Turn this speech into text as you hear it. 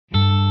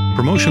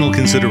Promotional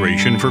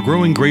consideration for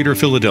growing Greater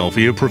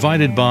Philadelphia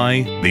provided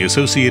by the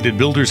Associated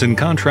Builders and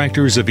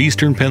Contractors of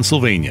Eastern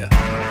Pennsylvania.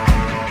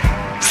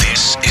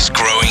 This is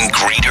Growing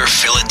Greater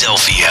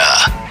Philadelphia,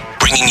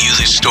 bringing you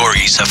the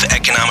stories of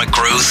economic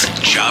growth,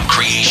 job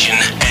creation,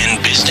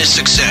 and business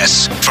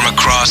success from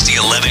across the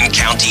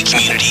 11-county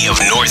community of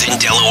Northern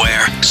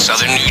Delaware,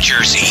 Southern New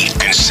Jersey,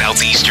 and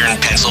Southeastern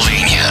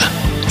Pennsylvania.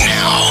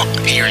 Now,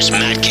 here's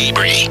Matt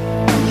Gabrey.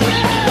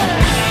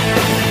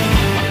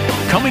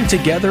 Coming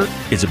together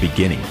is a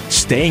beginning,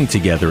 staying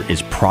together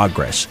is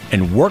progress,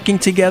 and working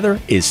together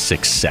is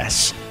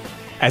success.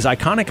 As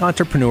iconic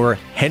entrepreneur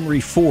Henry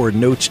Ford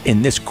notes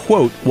in this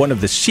quote, one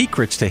of the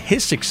secrets to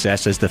his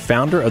success as the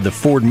founder of the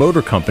Ford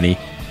Motor Company,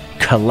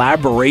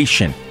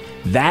 collaboration.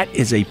 That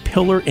is a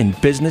pillar in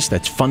business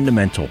that's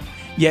fundamental,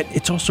 yet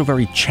it's also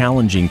very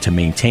challenging to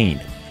maintain.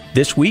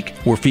 This week,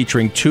 we're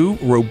featuring two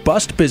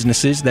robust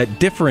businesses that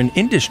differ in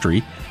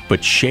industry,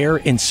 but share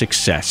in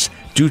success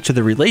due to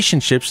the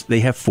relationships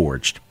they have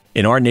forged.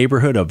 In our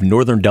neighborhood of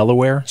Northern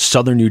Delaware,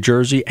 Southern New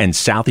Jersey, and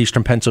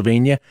Southeastern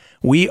Pennsylvania,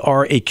 we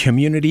are a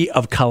community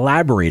of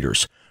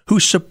collaborators who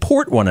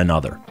support one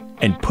another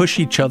and push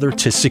each other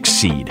to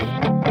succeed.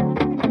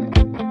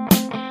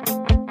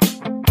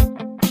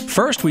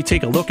 First, we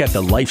take a look at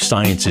the life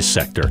sciences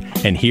sector.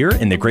 And here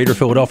in the Greater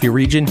Philadelphia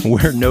region,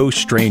 we're no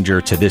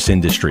stranger to this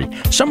industry.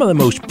 Some of the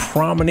most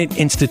prominent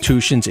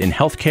institutions in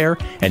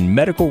healthcare and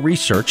medical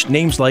research,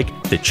 names like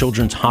the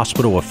Children's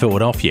Hospital of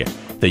Philadelphia,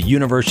 the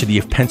University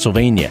of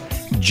Pennsylvania,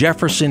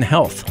 Jefferson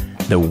Health,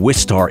 the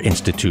Wistar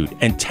Institute,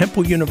 and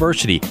Temple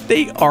University,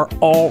 they are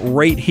all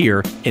right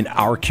here in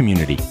our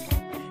community.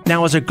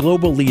 Now, as a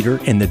global leader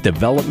in the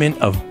development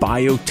of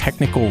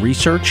biotechnical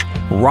research,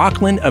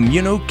 Rockland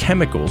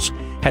Immunochemicals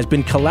has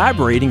been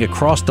collaborating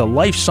across the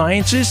life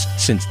sciences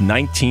since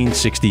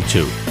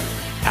 1962.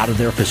 Out of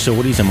their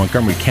facilities in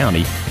Montgomery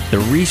County, the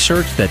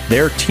research that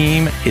their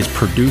team is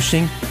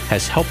producing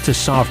has helped to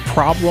solve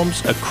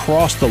problems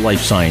across the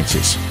life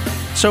sciences.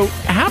 So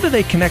how do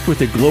they connect with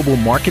the global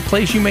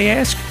marketplace, you may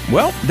ask?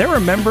 Well, they're a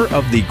member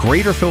of the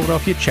Greater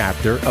Philadelphia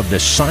chapter of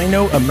the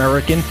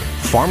Sino-American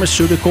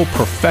Pharmaceutical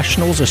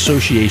Professionals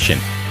Association,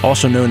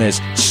 also known as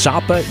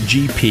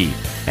SAPA-GP.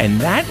 And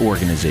that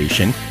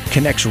organization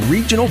connects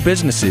regional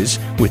businesses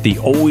with the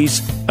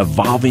always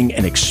evolving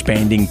and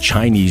expanding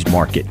Chinese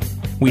market.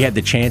 We had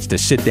the chance to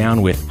sit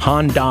down with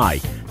Han Dai,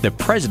 the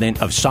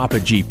president of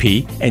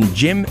SAPA-GP, and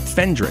Jim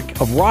Fendrick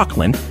of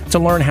Rockland to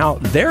learn how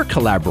their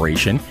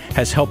collaboration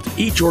has helped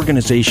each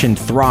organization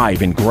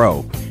thrive and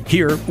grow.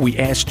 Here, we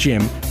asked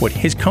Jim what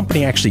his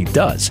company actually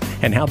does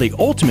and how they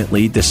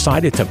ultimately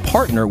decided to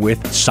partner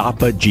with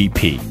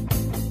SAPA-GP.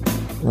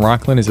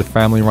 Rockland is a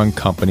family-run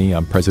company.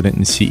 I'm president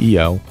and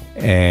CEO,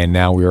 and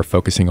now we are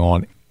focusing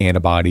on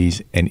antibodies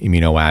and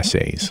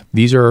immunoassays.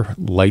 These are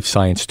life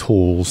science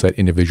tools that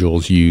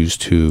individuals use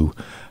to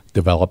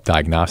develop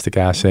diagnostic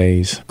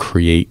assays,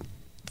 create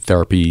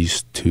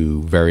therapies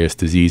to various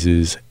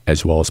diseases,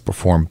 as well as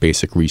perform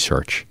basic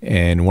research.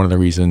 And one of the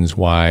reasons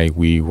why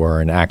we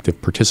were an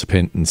active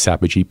participant in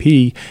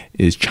SAPA-GP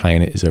is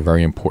China is a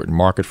very important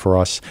market for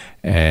us,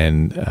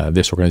 and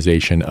this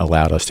organization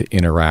allowed us to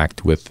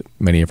interact with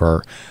many of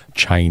our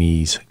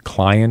Chinese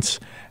clients.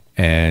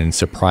 And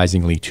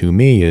surprisingly to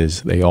me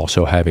is they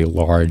also have a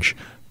large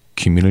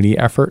community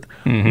effort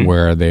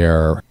where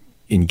they're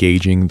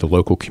engaging the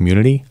local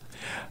community,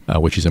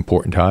 which is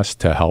important to us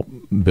to help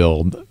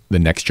build the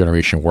next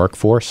generation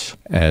workforce,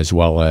 as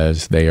well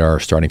as they are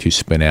starting to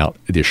spin out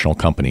additional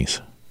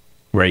companies.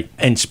 Right.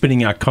 And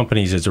spinning out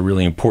companies is a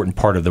really important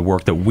part of the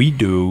work that we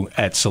do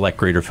at Select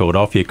Greater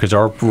Philadelphia, because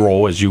our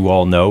role, as you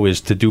all know,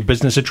 is to do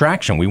business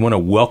attraction. We want to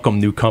welcome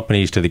new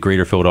companies to the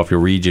Greater Philadelphia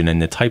region,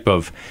 and the type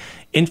of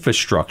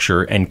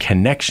infrastructure and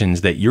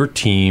connections that your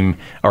team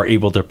are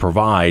able to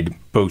provide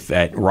both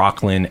at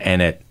Rockland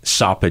and at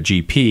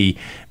SAPA-GP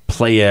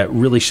play a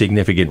really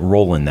significant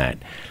role in that.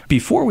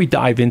 Before we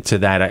dive into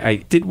that, I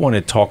did want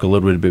to talk a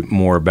little bit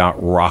more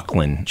about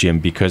Rockland, Jim,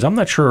 because I'm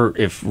not sure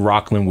if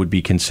Rockland would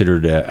be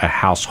considered a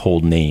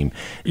household name.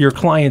 Your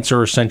clients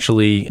are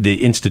essentially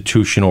the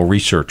institutional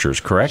researchers,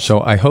 correct?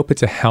 So I hope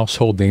it's a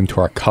household name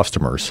to our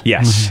customers.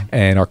 Yes.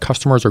 And our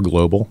customers are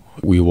global.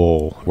 We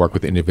will work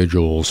with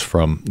individuals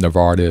from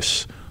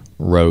Novartis,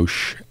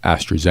 Roche,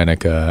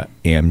 AstraZeneca,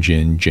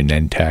 Amgen,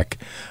 Genentech.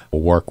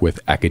 We'll work with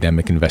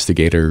academic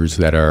investigators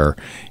that are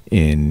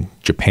in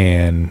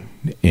Japan,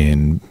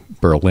 in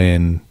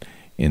Berlin,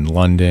 in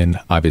London.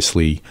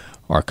 Obviously,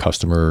 our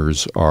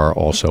customers are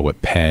also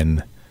at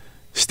Penn,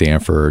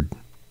 Stanford,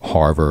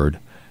 Harvard.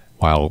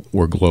 While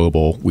we're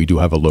global, we do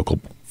have a local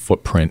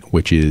footprint,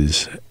 which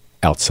is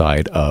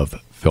outside of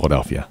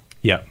Philadelphia.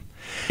 Yeah.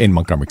 In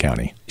Montgomery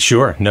County.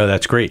 Sure. No,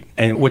 that's great.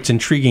 And what's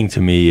intriguing to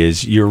me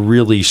is you're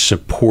really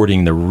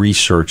supporting the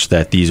research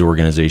that these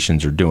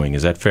organizations are doing.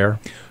 Is that fair?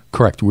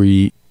 Correct.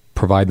 We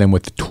provide them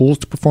with the tools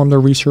to perform their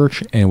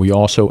research, and we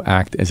also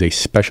act as a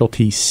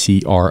specialty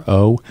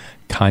CRO,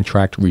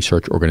 contract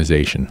research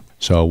organization.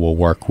 So we'll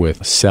work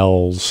with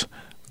cells,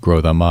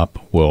 grow them up,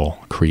 we'll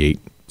create,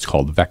 it's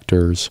called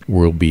vectors.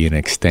 We'll be an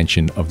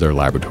extension of their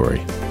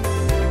laboratory.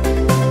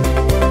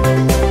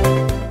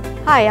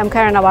 Hi, I'm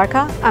Karen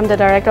Abarca. I'm the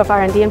Director of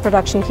R&D and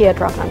Production here at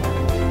Rockland.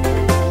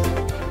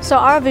 So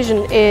our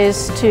vision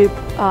is to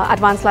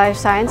advance life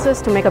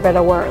sciences to make a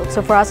better world.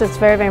 So for us, it's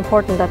very, very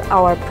important that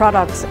our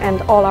products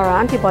and all our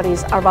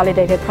antibodies are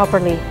validated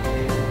properly,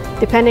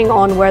 depending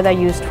on where they're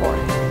used for.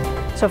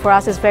 So for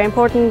us, it's very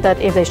important that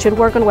if they should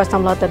work on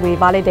Western blot, that we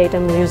validate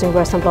them using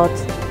Western blot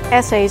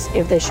assays.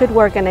 If they should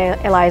work in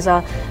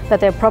ELISA,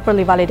 that they're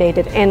properly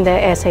validated in the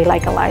assay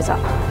like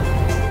ELISA.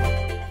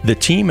 The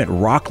team at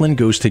Rockland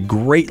goes to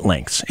great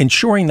lengths,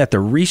 ensuring that the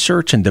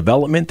research and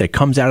development that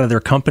comes out of their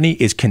company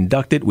is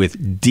conducted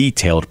with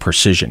detailed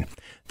precision.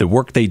 The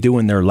work they do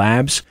in their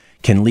labs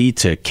can lead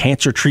to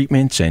cancer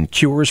treatments and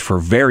cures for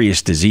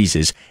various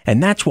diseases,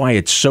 and that's why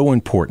it's so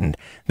important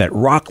that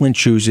Rockland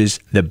chooses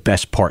the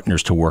best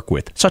partners to work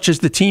with, such as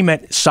the team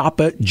at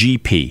SAPA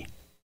GP.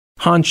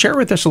 Han, share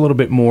with us a little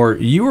bit more.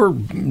 You were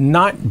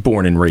not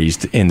born and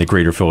raised in the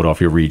greater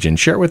Philadelphia region.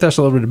 Share with us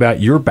a little bit about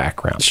your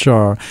background.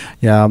 Sure.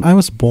 Yeah, I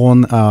was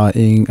born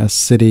in a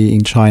city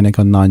in China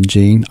called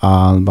Nanjing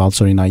about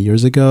 39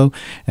 years ago,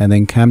 and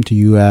then came to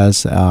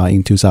U.S.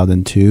 In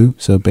 2002.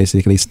 So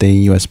basically stayed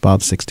in U.S.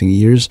 about 16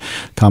 years,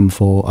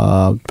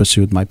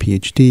 pursued my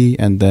PhD,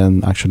 and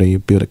then actually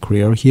built a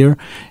career here.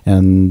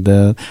 And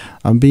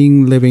I've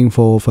been living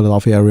for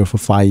Philadelphia area for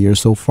 5 years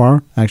so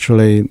far.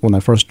 Actually, when I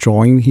first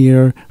joined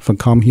here,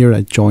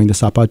 I joined the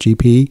SAPA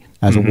GP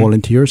as a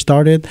volunteer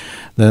started.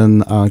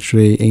 Then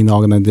actually in the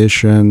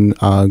organization,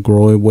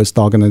 growing with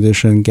the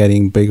organization,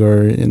 getting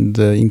bigger and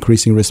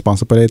increasing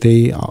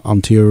responsibility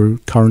until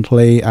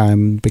currently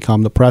I'm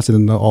become the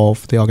president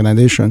of the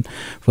organization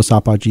for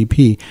SAPA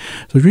GP.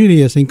 So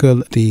really, I think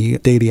the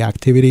daily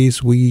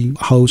activities we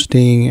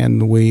hosting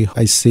and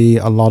I see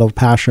a lot of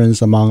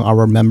passions among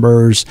our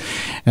members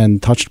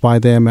and touched by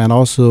them and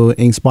also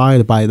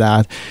inspired by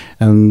that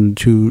and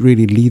to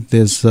really lead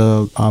this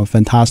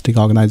fantastic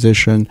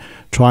organization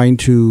trying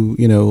to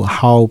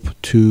help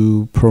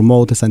to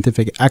promote the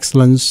scientific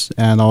excellence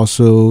and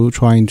also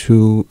trying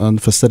to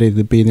facilitate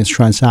the business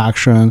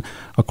transaction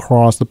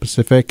across the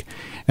Pacific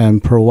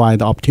and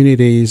provide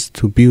opportunities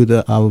to build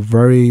a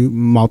very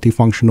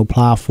multifunctional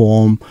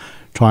platform,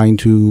 trying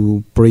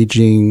to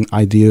bridging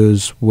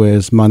ideas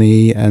with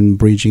money and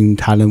bridging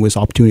talent with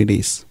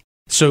opportunities.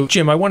 So,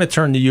 Jim, I want to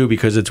turn to you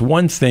because it's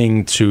one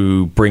thing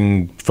to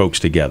bring folks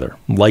together,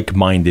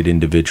 like-minded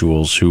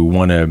individuals who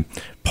want to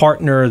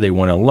partner, they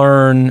want to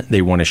learn,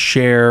 they want to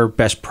share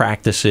best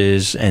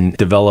practices and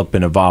develop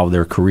and evolve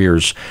their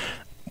careers,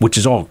 which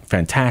is all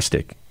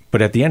fantastic.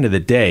 But at the end of the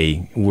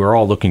day, we're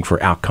all looking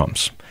for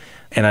outcomes.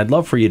 And I'd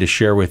love for you to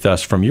share with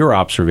us, from your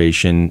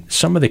observation,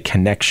 some of the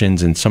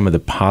connections and some of the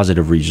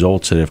positive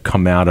results that have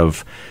come out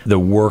of the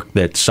work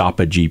that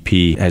SAPA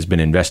GP has been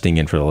investing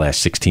in for the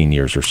last 16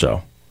 years or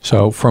so.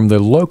 So from the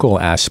local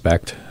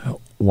aspect,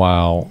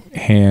 while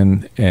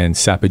Han and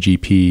SAPA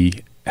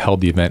GP held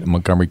the event in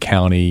Montgomery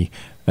County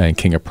and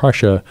King of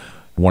Prussia,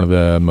 one of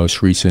the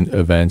most recent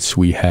events,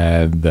 we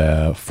had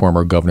the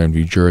former governor of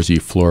New Jersey,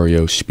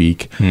 Florio,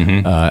 speak,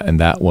 and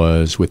that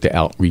was with the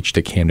outreach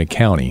to Camden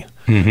County.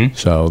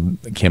 So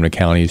Camden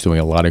County is doing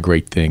a lot of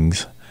great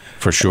things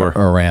for sure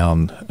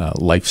around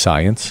life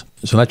science.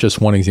 So that's just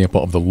one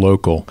example of the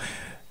local.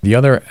 The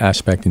other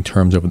aspect in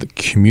terms of the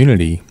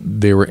community,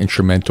 they were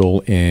instrumental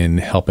in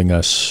helping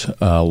us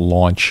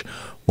launch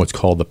what's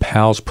called the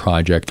PALS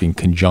project in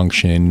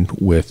conjunction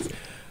with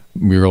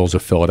Murals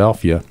of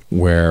Philadelphia,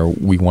 where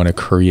we want to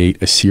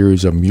create a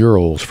series of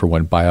murals for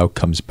when bio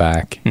comes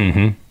back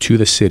to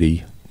the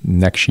city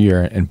next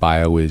year. And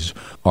bio is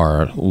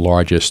our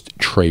largest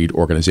trade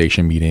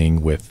organization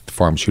meeting with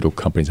pharmaceutical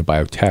companies and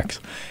biotechs.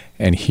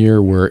 And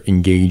here we're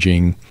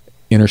engaging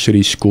inner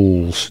city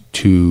schools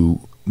to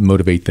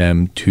motivate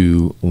them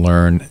to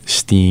learn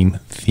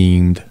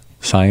STEAM-themed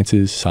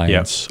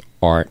sciences,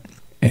 art,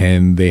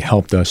 and they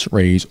helped us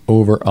raise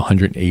over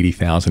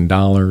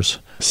 $180,000.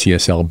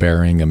 CSL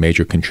Bearing, a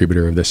major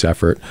contributor of this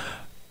effort,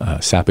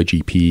 SAPA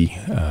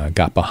GP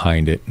got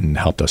behind it and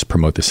helped us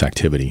promote this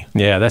activity.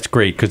 Yeah, that's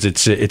great because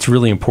it's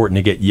really important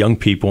to get young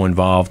people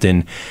involved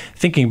in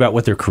thinking about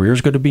what their career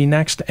is going to be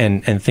next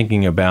and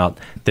thinking about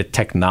the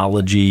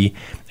technology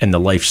and the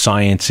life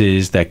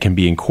sciences that can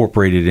be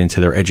incorporated into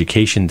their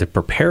education to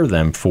prepare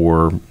them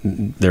for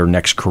their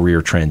next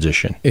career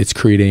transition. It's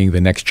creating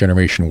the next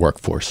generation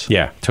workforce.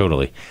 Yeah,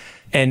 totally.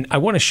 And I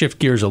want to shift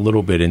gears a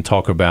little bit and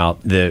talk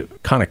about the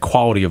kind of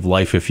quality of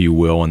life, if you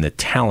will, and the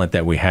talent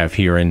that we have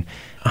here. And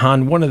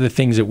Han, one of the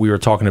things that we were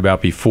talking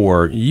about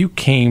before, you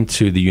came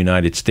to the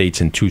United States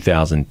in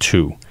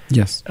 2002.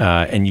 Yes.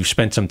 And you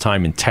spent some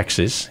time in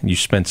Texas, you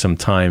spent some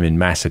time in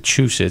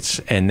Massachusetts,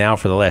 and now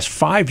for the last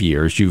 5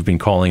 years, you've been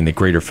calling the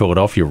greater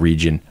Philadelphia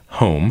region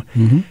home.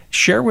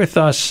 Share with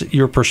us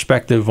your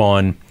perspective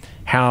on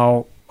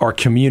how our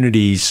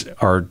communities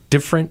are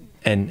different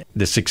and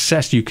the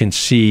success you can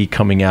see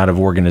coming out of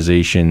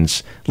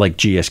organizations like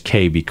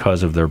GSK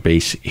because of their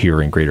base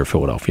here in greater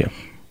Philadelphia.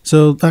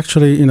 So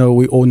actually,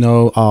 we all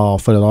know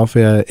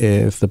Philadelphia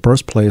is the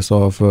birthplace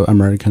of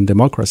American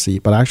democracy.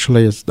 But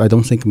actually, I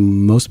don't think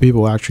most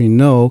people actually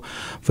know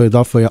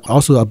Philadelphia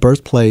also a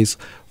birthplace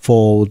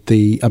for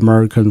the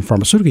American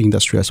pharmaceutical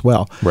industry as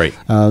well. Right.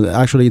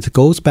 Actually, it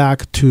goes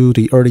back to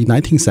the early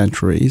 19th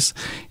centuries,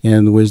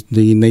 and with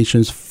the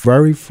nation's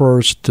very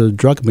first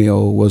drug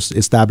mill was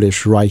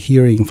established right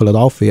here in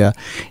Philadelphia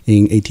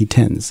in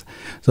 1810s.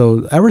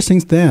 So ever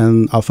since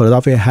then,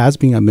 Philadelphia has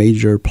been a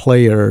major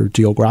player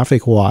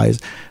geographic-wise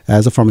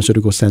as a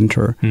pharmaceutical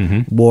center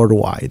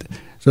worldwide.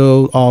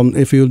 So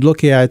if you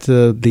look at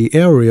the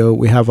area,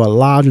 we have a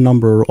large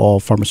number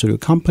of pharmaceutical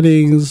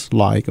companies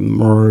like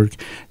Merck,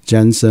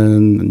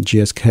 Janssen,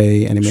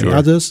 GSK, and many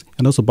others,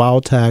 and also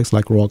biotechs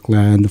like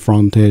Rockland,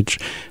 Frontage.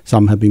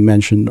 Some have been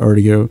mentioned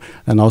earlier,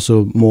 and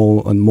also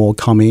more and more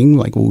coming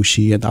like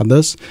WuXi and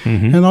others.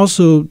 And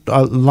also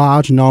a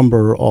large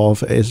number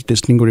of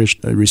distinguished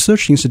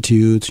research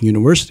institutes,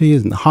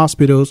 universities, and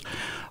hospitals.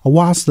 A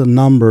vast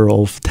number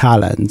of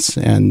talents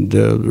and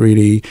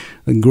really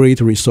great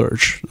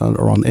research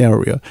around the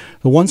area.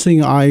 The one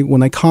thing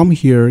when I come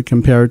here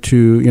compared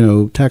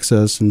to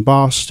Texas and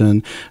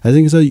Boston, I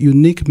think it's a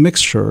unique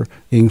mixture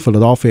in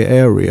Philadelphia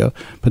area,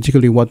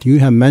 particularly what you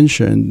have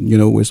mentioned,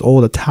 with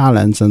all the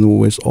talents and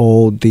with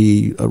all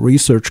the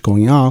research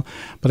going on.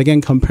 But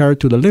again, compared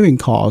to the living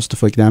cost,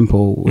 for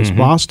example, with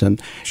Boston,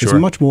 it's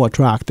much more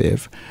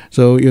attractive.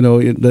 So,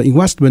 the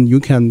investment you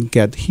can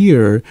get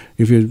here,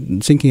 if you're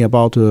thinking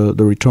about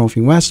the return of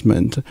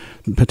investment,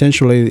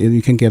 potentially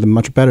you can get a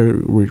much better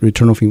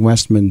return of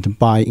investment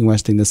by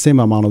investing the same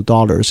amount of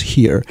dollars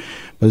here,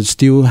 but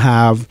still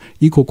have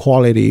equal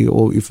quality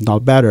or if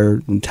not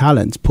better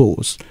talent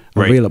pools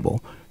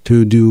available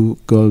to do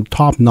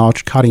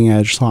top-notch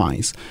cutting-edge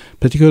science.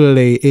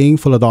 Particularly in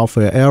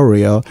Philadelphia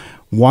area,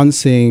 one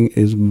thing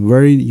is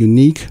very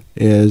unique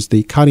is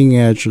the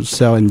cutting-edge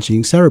cell and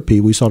gene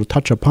therapy. We sort of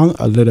touch upon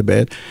a little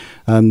bit.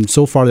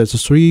 So far,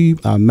 there's 3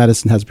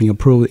 medicine has been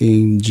approved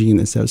in gene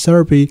and cell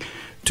therapy.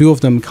 2 of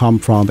them come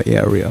from the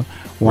area.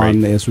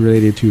 One is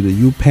related to the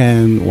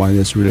UPenn. One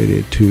is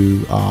related to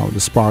the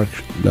Spark,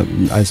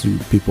 as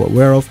people are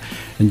aware of.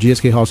 And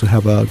GSK also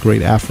have a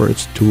great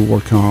efforts to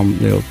work on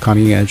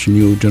cutting-edge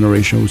new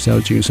generation cell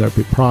gene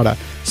therapy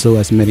product, so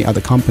as many other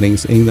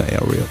companies in the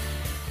area.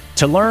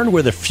 To learn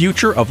where the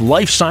future of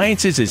life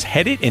sciences is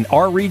headed in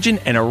our region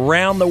and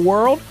around the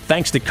world,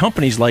 thanks to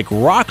companies like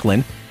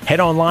Rockland, head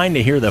online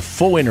to hear the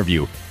full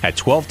interview at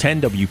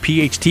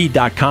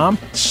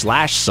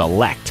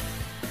 1210wpht.com/select.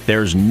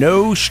 There's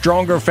no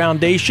stronger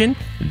foundation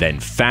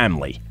than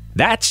family.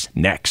 That's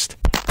next.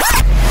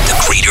 The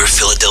Greater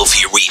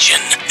Philadelphia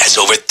region has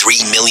over 3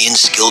 million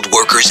skilled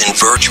workers in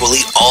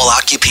virtually all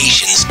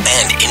occupations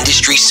and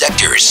industry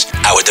sectors.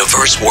 Our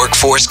diverse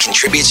workforce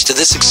contributes to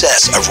the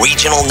success of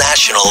regional,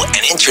 national,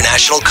 and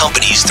international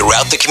companies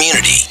throughout the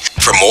community.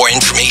 For more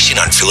information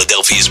on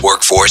Philadelphia's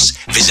workforce,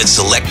 visit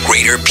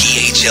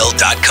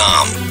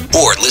selectgreaterphl.com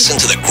or listen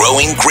to the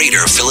Growing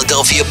Greater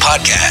Philadelphia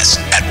podcast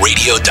at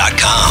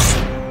radio.com.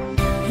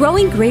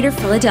 Growing Greater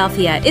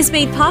Philadelphia is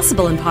made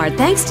possible in part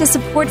thanks to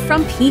support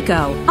from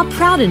PICO, a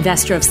proud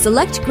investor of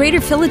Select Greater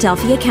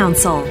Philadelphia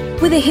Council.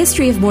 With a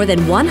history of more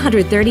than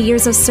 130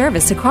 years of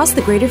service across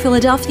the Greater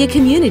Philadelphia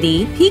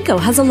community, PICO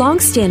has a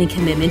long-standing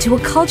commitment to a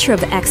culture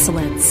of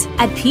excellence.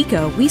 At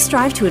PICO, we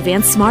strive to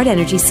advance smart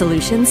energy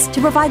solutions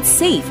to provide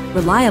safe,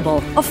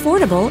 reliable,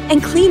 affordable,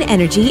 and clean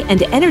energy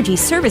and energy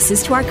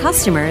services to our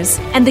customers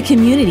and the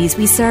communities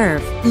we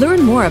serve.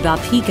 Learn more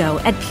about PICO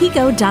at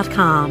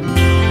pico.com.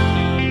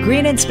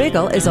 Green &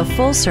 Spiegel is a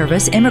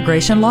full-service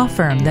immigration law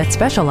firm that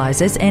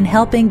specializes in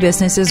helping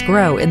businesses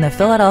grow in the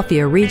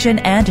Philadelphia region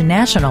and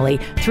nationally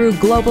through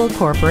global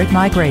corporate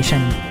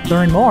migration.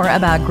 Learn more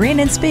about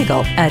Green &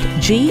 Spiegel at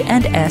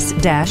gs-us.com.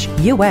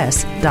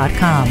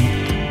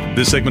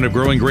 This segment of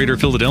Growing Greater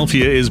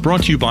Philadelphia is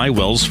brought to you by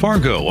Wells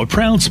Fargo, a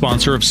proud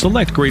sponsor of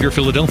Select Greater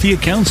Philadelphia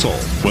Council.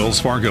 Wells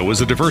Fargo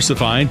is a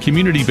diversified,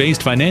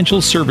 community-based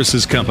financial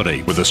services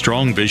company with a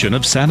strong vision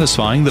of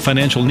satisfying the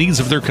financial needs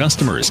of their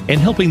customers and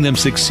helping them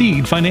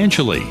succeed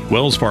financially.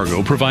 Wells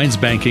Fargo provides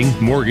banking,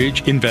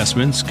 mortgage,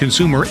 investments,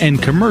 consumer,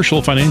 and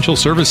commercial financial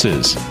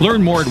services.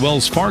 Learn more at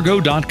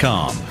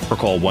wellsfargo.com or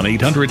call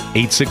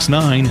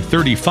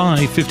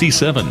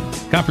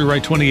 1-800-869-3557.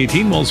 Copyright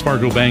 2018 Wells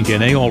Fargo Bank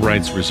N.A. All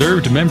rights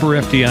reserved. Member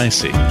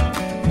FDIC.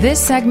 This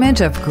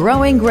segment of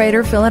Growing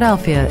Greater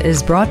Philadelphia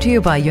is brought to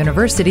you by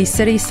University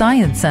City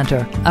Science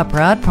Center, a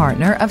proud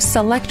partner of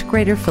Select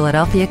Greater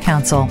Philadelphia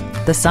Council.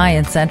 The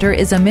Science Center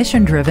is a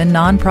mission-driven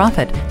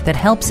nonprofit that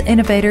helps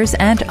innovators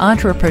and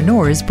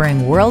entrepreneurs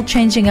bring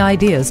world-changing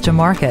ideas to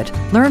market.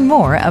 Learn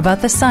more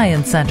about the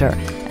Science Center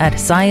at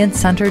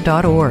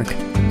sciencecenter.org.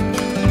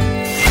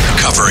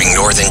 Covering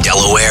northern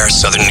Delaware,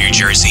 southern New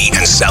Jersey,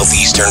 and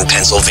southeastern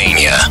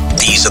Pennsylvania.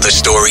 These are the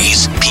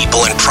stories,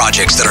 people, and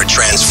projects that are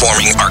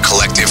transforming our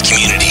collective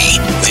community.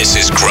 This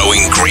is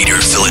Growing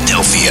Greater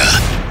Philadelphia.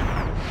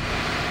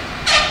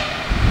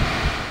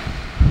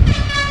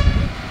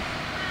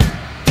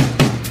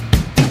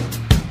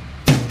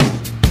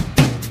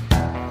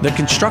 The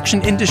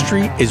construction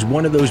industry is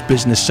one of those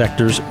business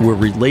sectors where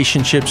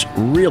relationships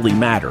really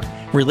matter.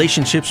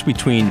 Relationships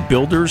between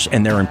builders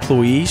and their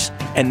employees,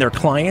 and their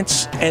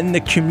clients, and the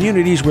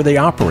communities where they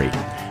operate.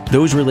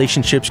 Those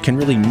relationships can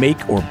really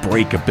make or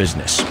break a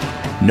business.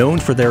 Known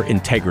for their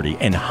integrity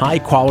and high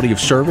quality of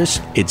service,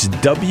 it's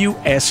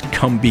W.S.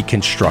 Cumbie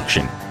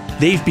Construction.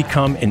 They've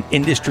become an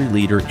industry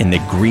leader in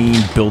the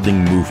green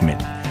building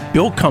movement.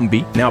 Bill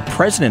Cumbie, now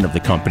president of the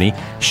company,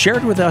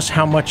 shared with us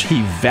how much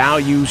he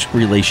values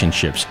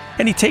relationships.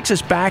 And he takes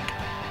us back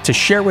to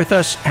share with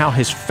us how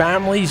his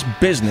family's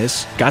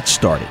business got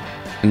started.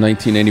 In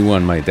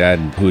 1981, my dad,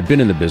 who had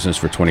been in the business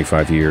for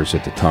 25 years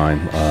at the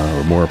time,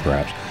 or more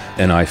perhaps,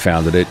 and I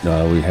founded it.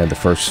 We had the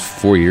first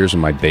 4 years in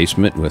my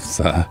basement with,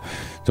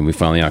 then we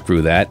finally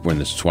outgrew that. We're in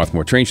the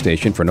Swarthmore train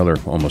station for another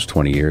almost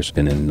 20 years.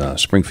 Been in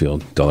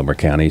Springfield, Delaware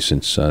County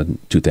since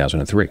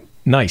 2003.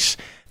 Nice.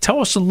 Tell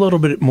us a little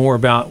bit more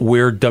about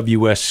where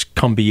W.S.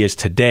 Cumbie is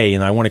today,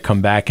 and I want to come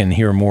back and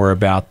hear more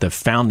about the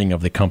founding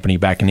of the company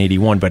back in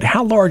 81, but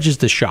how large is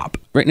the shop?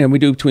 Right now we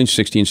do between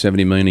 60 and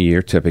 70 million a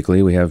year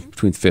typically. We have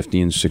between 50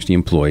 and 60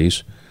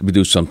 employees. We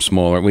do some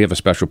smaller, we have a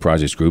special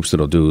projects groups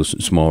that'll do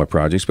smaller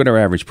projects, but our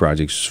average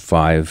project's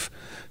 $5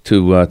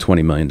 to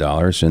 $20 million,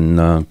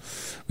 and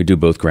we do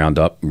both ground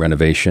up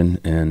renovation,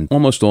 and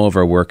almost all of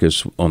our work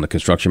is on the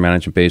construction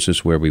management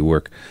basis, where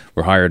we're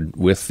hired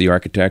with the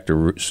architect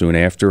or soon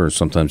after, or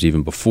sometimes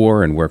even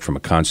before, and work from a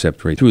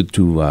concept right through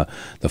to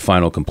the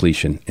final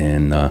completion,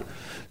 and to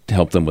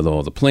help them with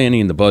all the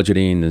planning, the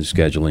budgeting, the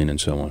scheduling, and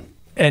so on.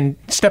 And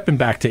stepping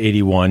back to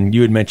 81,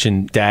 you had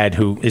mentioned Dad,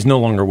 who is no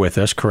longer with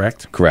us,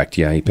 correct? Correct,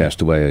 yeah. He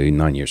passed away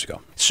 9 years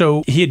ago.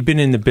 So he had been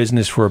in the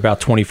business for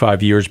about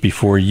 25 years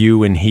before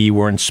you and he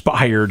were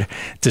inspired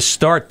to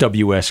start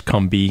W.S.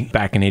 Cumbie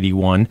back in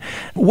 81.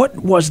 What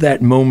was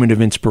that moment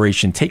of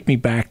inspiration? Take me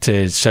back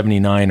to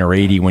 79 or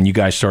 80 when you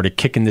guys started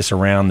kicking this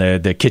around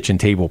the kitchen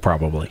table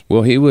probably.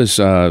 Well, he was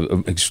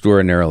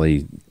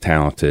extraordinarily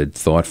talented,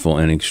 thoughtful,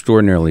 and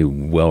extraordinarily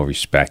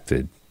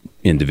well-respected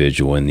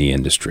individual in the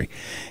industry.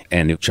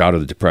 And a child of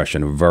the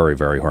Depression, a very,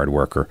 very hard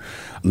worker.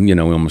 You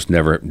know, we almost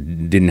never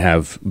didn't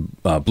have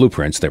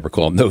blueprints, they were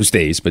called in those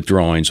days, but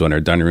drawings on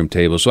our dining room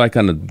table. So I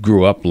kind of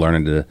grew up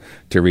learning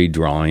to read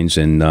drawings,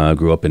 and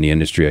grew up in the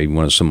industry.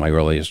 One of some of my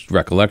earliest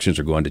recollections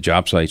are going to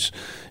job sites.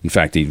 In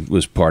fact, he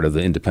was part of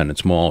the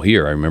Independence Mall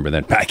here. I remember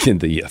that back in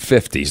the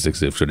 50s,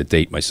 to sort of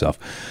date myself.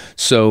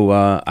 So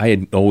I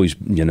had always,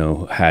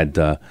 had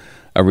a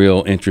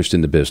real interest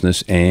in the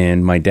business,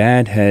 and my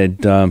dad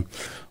had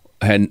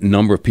a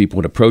number of people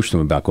had approached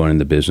him about going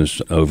into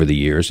business over the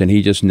years, and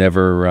he just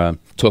never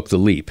took the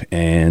leap.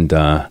 And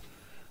I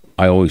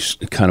always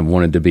kind of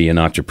wanted to be an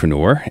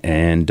entrepreneur,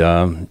 and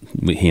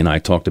he and I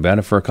talked about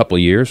it for a couple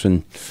of years,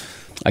 and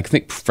I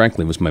think,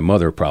 frankly, it was my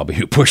mother probably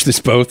who pushed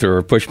us both,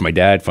 or pushed my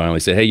dad finally,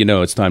 said, hey,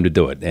 it's time to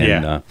do it.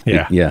 And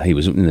he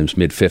was in his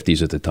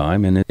mid-50s at the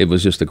time, and it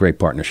was just a great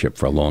partnership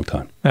for a long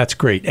time. That's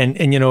great. And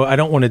I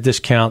don't want to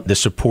discount the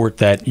support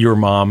that your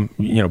mom,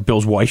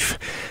 Bill's wife,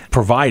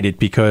 provided,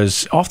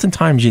 because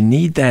oftentimes you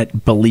need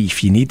that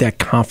belief, you need that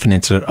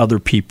confidence that other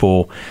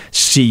people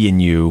see in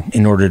you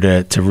in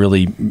order to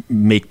really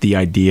make the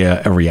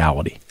idea a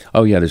reality.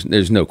 Oh, yeah,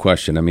 there's no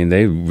question. I mean,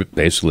 they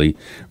basically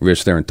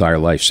risked their entire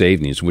life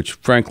savings, which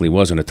frankly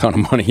wasn't a ton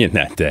of money in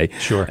that day.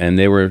 Sure. And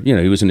they were,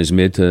 he was in his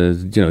mid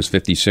to, he was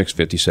 56,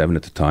 57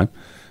 at the time.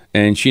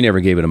 And she never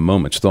gave it a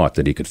moment's thought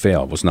that he could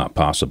fail. It was not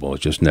possible. It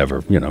just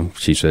never,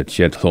 she said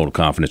she had total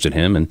confidence in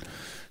him.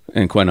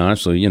 And quite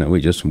honestly, we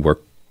just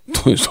worked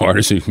as hard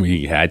as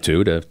we had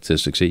to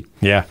succeed.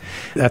 Yeah,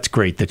 that's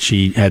great that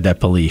she had that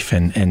belief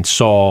and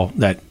saw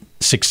that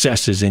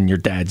success is in your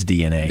dad's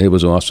DNA. It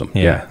was awesome.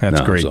 Yeah,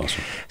 that's great. It was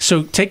awesome.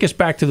 So take us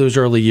back to those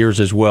early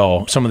years as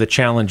well. Some of the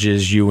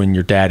challenges you and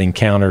your dad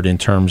encountered in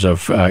terms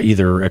of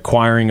either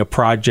acquiring a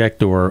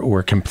project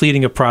or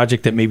completing a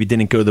project that maybe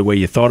didn't go the way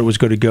you thought it was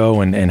going to go,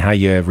 and how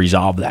you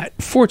resolved that.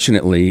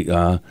 Fortunately,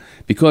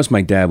 because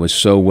my dad was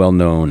so well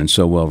known and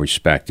so well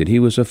respected, he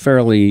was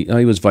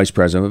he was vice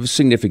president of a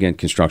significant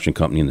construction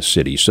company in the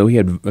city. So he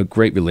had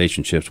great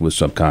relationships with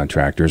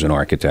subcontractors and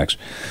architects.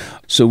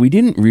 So we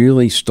didn't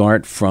really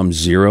start from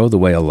zero the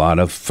way a lot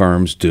of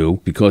firms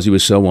do, because he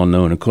was so well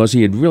known, and because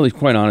he had really,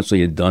 quite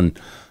honestly, had done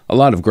a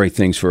lot of great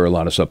things for a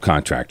lot of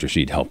subcontractors.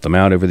 He'd helped them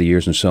out over the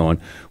years and so on.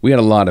 We had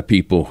a lot of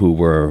people who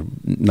were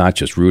not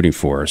just rooting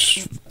for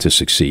us to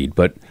succeed,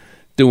 but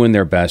doing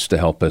their best to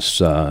help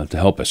us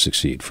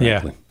succeed,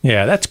 frankly.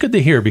 Yeah, that's good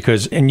to hear,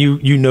 because, and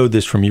you know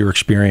this from your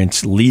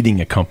experience leading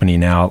a company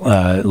now,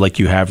 like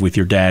you have with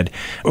your dad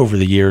over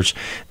the years,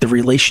 the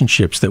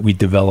relationships that we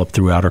develop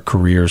throughout our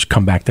careers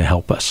come back to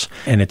help us.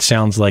 And it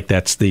sounds like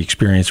that's the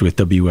experience with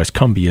W.S.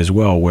 Cumbie as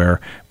well, where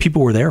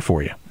people were there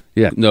for you.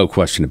 Yeah, no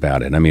question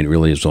about it. I mean, it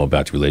really is all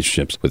about the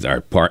relationships with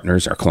our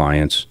partners, our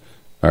clients,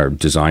 our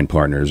design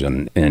partners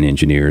and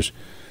engineers,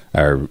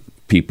 our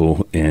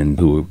people and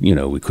who,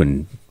 we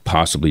couldn't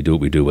possibly do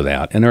what we do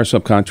without, and our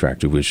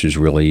subcontractor, which is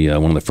really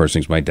one of the first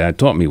things my dad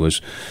taught me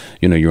was,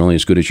 you're only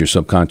as good as your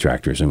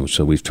subcontractors. And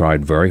so we've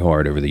tried very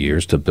hard over the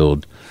years to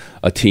build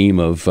a team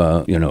of,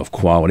 of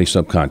quality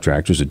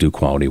subcontractors that do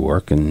quality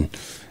work, and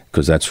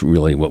because that's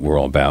really what we're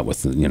all about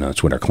with,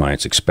 that's what our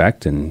clients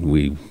expect, and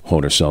we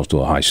hold ourselves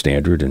to a high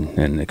standard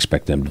and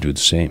expect them to do the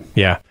same.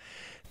 Yeah.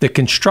 the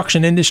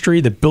construction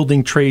industry, the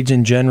building trades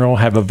in general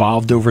have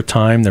evolved over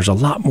time. There's a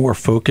lot more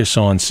focus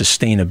on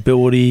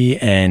sustainability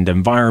and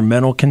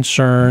environmental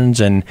concerns.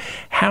 And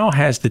how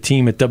has the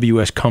team at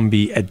WS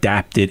Cumbie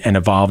adapted and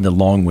evolved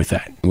along with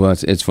that? Well,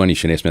 it's funny,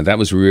 Sinead Smith. That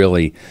was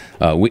really,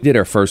 we did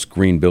our first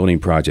green building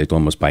project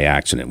almost by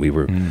accident. We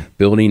were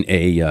building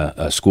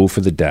a school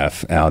for the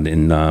deaf out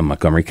in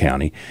Montgomery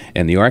County,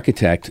 and the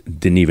architect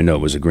didn't even know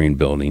it was a green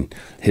building.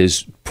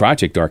 His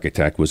project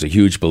architect was a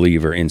huge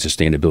believer in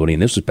sustainability,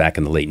 and this was back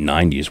in the late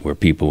 90s, where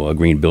a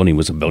green building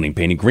was a building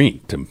painted green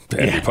to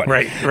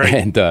everybody. Right.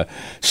 And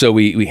so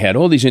we had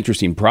all these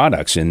interesting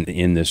products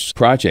in this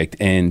project,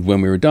 and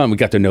when we were done, we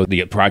got to know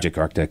the project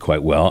architect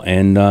quite well,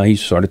 and he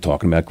started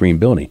talking about green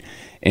building.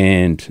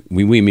 And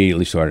we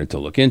immediately started to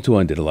look into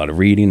it and did a lot of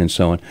reading and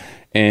so on.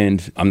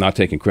 And I'm not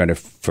taking credit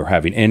for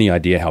having any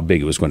idea how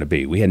big it was going to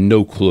be. We had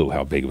no clue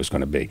how big it was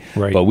going to be.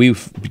 Right. But we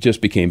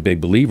just became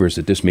big believers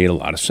that this made a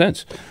lot of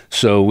sense.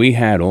 So we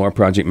had all our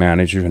project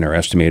managers and our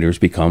estimators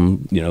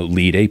become,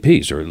 lead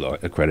APs or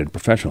accredited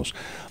professionals.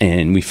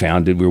 And we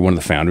were one of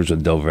the founders of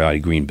the Delaware Valley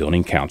Green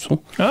Building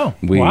Council. Oh,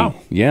 wow.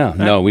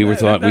 Yeah.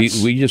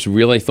 We just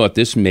really thought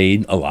this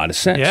made a lot of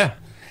sense. Yeah.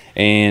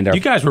 And you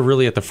guys were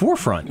really at the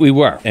forefront. We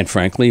were. And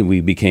frankly,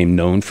 we became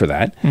known for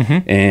that.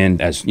 Mm-hmm.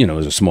 And as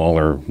a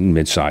smaller,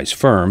 mid-sized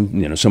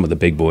firm, some of the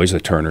big boys, the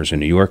Turners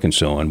in New York and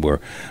so on, were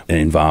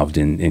involved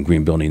in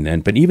green building then.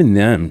 But even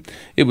then,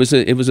 it was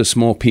a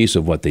small piece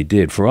of what they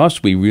did. For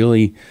us, we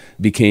really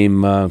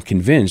became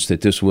convinced that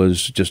this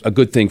was just a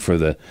good thing for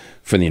the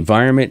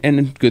environment and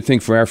a good thing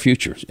for our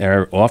future.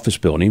 Our office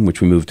building,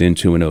 which we moved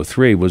into in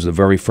 2003, was the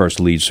very first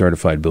LEED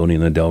certified building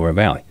in the Delaware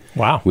Valley.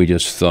 Wow. We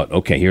just thought,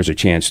 okay, here's a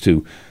chance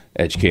to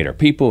educate our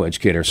people,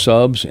 educate our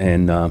subs,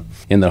 and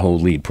in the whole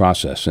LEED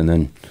process. And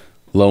then,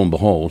 lo and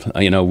behold,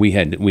 we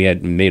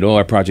had made all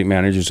our project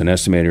managers and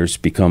estimators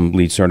become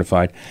LEED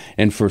certified.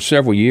 And for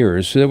several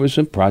years, there was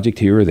a project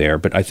here or there,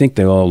 but I think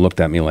they all looked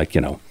at me like,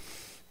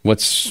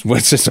 what's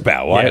this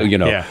about? Why,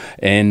 Yeah.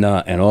 And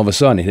all of a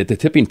sudden, it hit the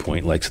tipping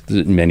point, like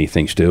many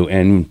things do.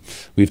 And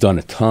we've done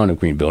a ton of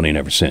green building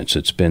ever since.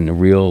 It's been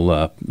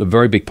a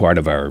very big part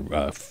of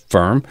our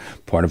firm,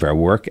 part of our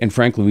work. And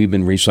frankly, we've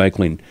been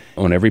recycling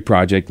on every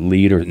project,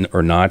 LEED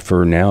or not,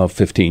 for now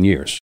 15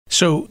 years.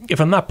 So if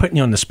I'm not putting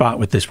you on the spot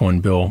with this one,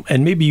 Bill,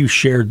 and maybe you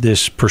shared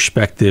this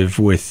perspective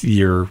with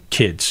your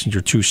kids,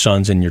 your two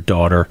sons and your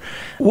daughter,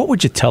 what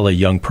would you tell a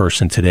young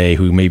person today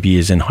who maybe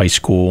is in high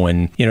school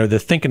and, they're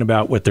thinking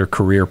about what their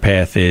career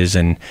path is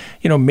and,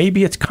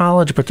 maybe it's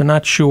college, but they're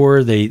not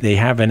sure. They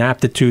have an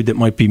aptitude that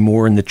might be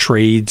more in the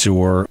trades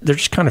or they're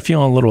just kind of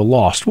feeling a little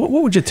lost. What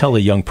would you tell a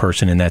young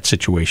person in that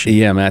situation?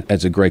 Yeah, Matt,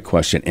 that's a great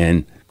question.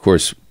 And of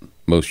course,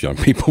 most young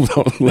people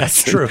don't listen.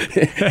 That's true.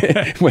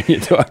 When you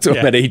talk to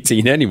them at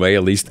 18 anyway,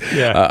 at least.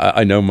 Yeah.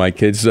 I know my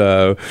kids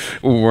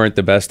weren't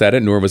the best at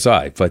it, nor was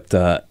I. But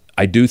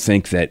I do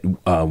think that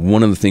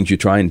one of the things you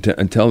try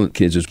and tell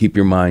kids is keep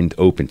your mind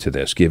open to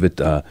this. Give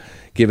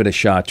it a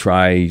shot.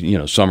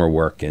 Try summer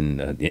work and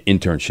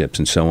internships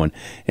and so on,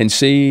 and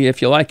see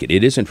if you like it.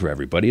 It isn't for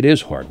everybody. It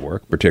is hard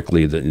work,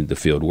 particularly the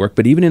field work.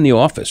 But even in the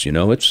office,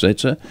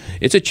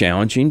 it's a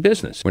challenging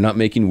business. We're not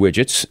making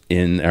widgets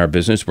in our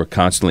business. We're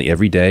constantly,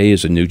 every day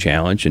is a new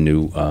challenge, a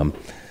new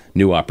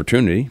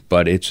opportunity.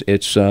 But it's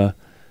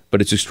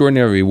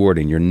extraordinarily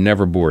rewarding. You're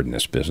never bored in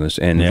this business,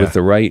 and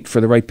for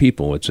the right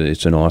people,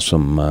 it's an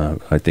awesome.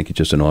 I think it's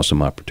just an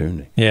awesome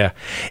opportunity. Yeah,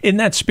 in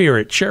that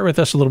spirit, share with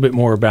us a little bit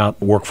more about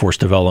workforce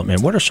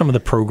development. What are some of the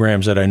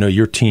programs that I know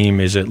your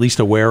team is at least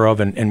aware of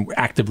and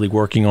actively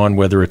working on,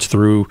 whether it's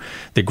through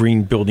the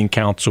Green Building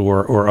Council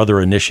or other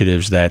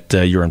initiatives that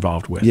you're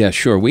involved with? Yeah,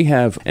 sure. We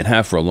have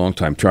for a long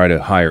time tried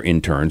to hire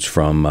interns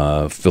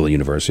from Philly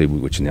University,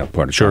 which is now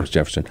part of Thomas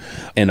Jefferson,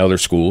 and other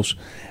schools,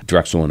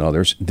 Drexel and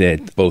others,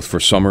 that both for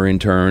summer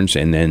interns,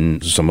 and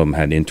then some of them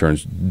had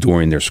interns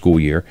during their school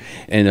year,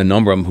 and a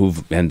number of them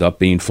who've ended up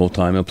being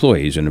full-time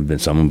employees, and have been,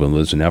 some of them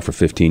live now for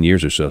 15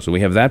 years or so. So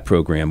we have that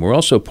program. We're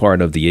also part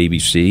of the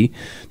ABC,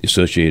 the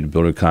Associated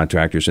Building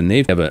Contractors, and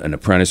they have an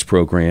apprentice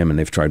program, and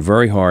they've tried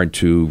very hard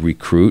to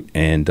recruit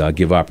and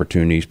give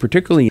opportunities,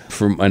 particularly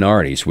for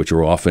minorities, which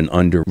are often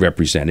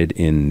underrepresented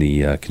in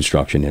the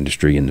construction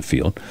industry in the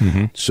field.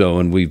 Mm-hmm. So,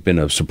 and we've been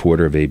a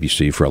supporter of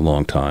ABC for a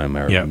long time.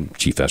 Our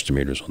chief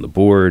estimators on the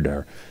board,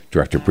 our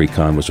director of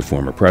pre-con was a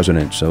former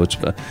president. So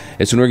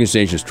it's an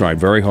organization that's tried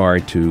very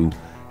hard to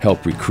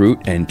help recruit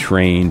and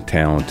train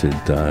talented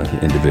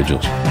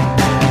individuals.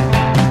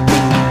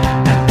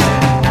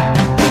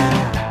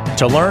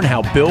 To learn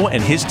how Bill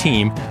and his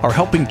team are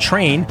helping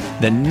train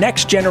the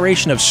next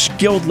generation of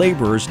skilled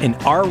laborers in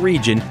our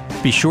region,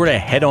 be sure to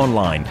head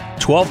online,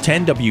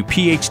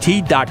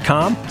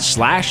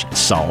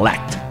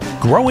 1210wpht.com/select.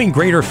 Growing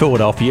Greater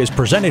Philadelphia is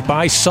presented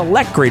by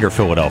Select Greater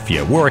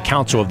Philadelphia. We're a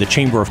council of the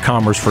Chamber of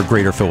Commerce for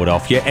Greater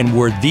Philadelphia, and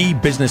we're the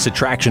business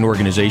attraction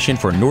organization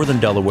for Northern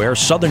Delaware,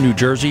 Southern New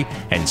Jersey,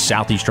 and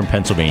Southeastern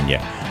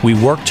Pennsylvania. We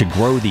work to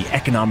grow the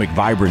economic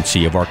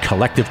vibrancy of our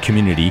collective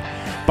community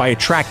by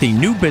attracting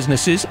new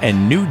businesses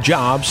and new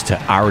jobs to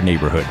our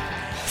neighborhood.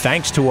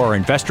 Thanks to our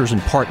investors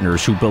and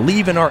partners who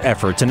believe in our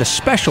efforts, and a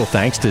special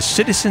thanks to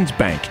Citizens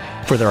Bank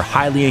for their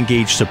highly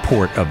engaged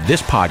support of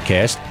this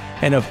podcast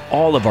and of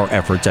all of our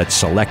efforts at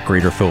Select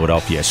Greater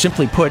Philadelphia.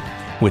 Simply put,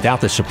 without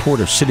the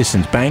support of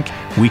Citizens Bank,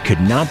 we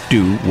could not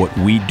do what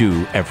we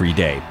do every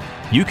day.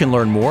 You can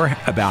learn more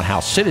about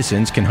how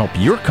Citizens can help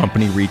your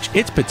company reach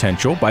its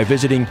potential by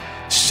visiting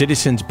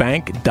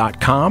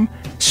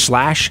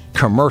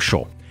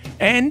citizensbank.com/commercial.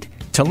 And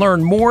to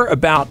learn more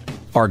about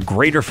our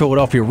Greater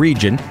Philadelphia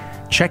region,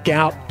 check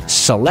out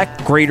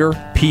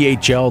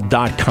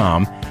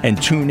selectgreaterphl.com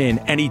and tune in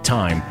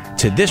anytime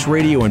to this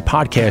radio and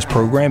podcast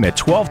program at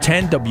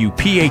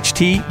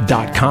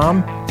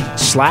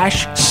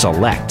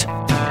 1210wpht.com/select.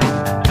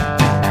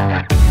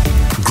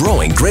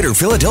 Growing Greater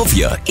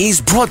Philadelphia is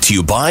brought to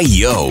you by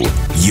Yo,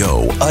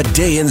 a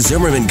Day in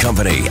Zimmerman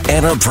company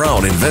and a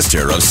proud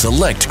investor of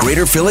Select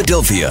Greater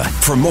Philadelphia.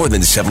 For more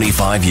than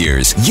 75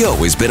 years, Yo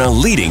has been a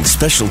leading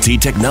specialty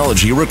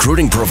technology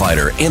recruiting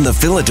provider in the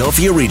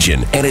Philadelphia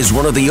region and is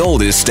one of the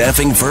oldest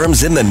staffing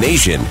firms in the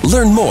nation.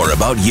 Learn more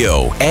about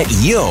Yo at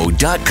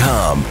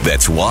yo.com.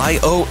 That's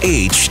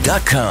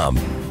YOH.com.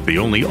 The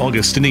only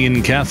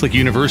Augustinian Catholic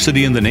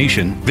university in the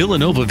nation,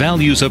 Villanova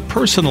values a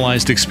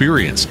personalized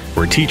experience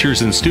where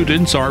teachers and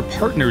students are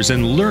partners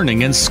in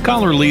learning and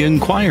scholarly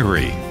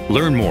inquiry.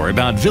 Learn more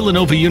about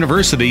Villanova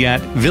University at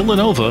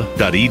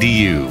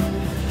villanova.edu.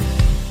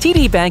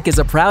 TD Bank is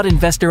a proud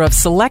investor of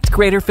Select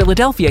Greater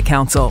Philadelphia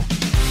Council.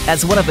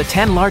 As one of the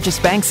 10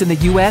 largest banks in the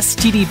U.S.,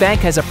 TD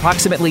Bank has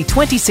approximately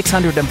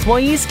 2,600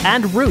 employees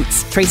and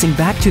roots tracing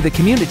back to the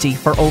community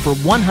for over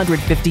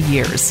 150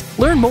 years.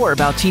 Learn more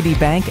about TD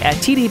Bank at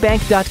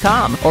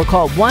tdbank.com or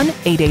call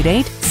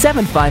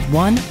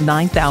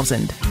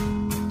 1-888-751-9000.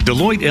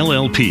 Deloitte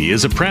LLP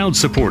is a proud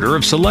supporter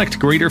of Select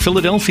Greater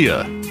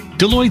Philadelphia.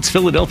 Deloitte's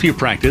Philadelphia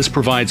practice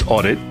provides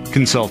audit,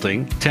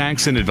 consulting,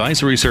 tax, and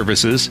advisory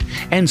services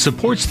and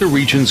supports the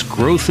region's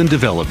growth and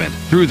development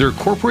through their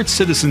corporate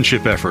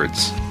citizenship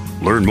efforts.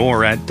 Learn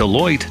more at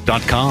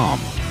Deloitte.com.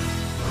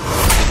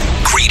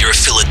 Greater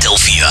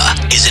Philadelphia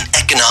is an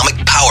economic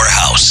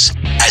powerhouse.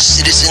 As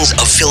citizens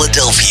of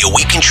Philadelphia,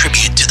 we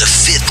contribute to the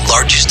 5th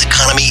largest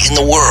economy in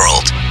the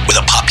world, with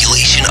a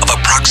population of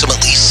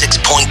approximately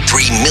 6.3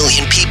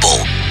 million people.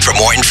 For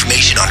more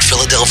information on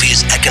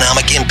Philadelphia's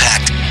economic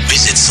impact,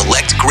 visit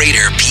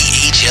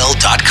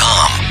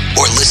selectgreaterphl.com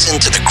or listen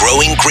to the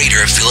Growing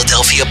Greater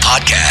Philadelphia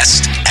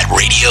podcast at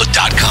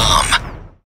radio.com.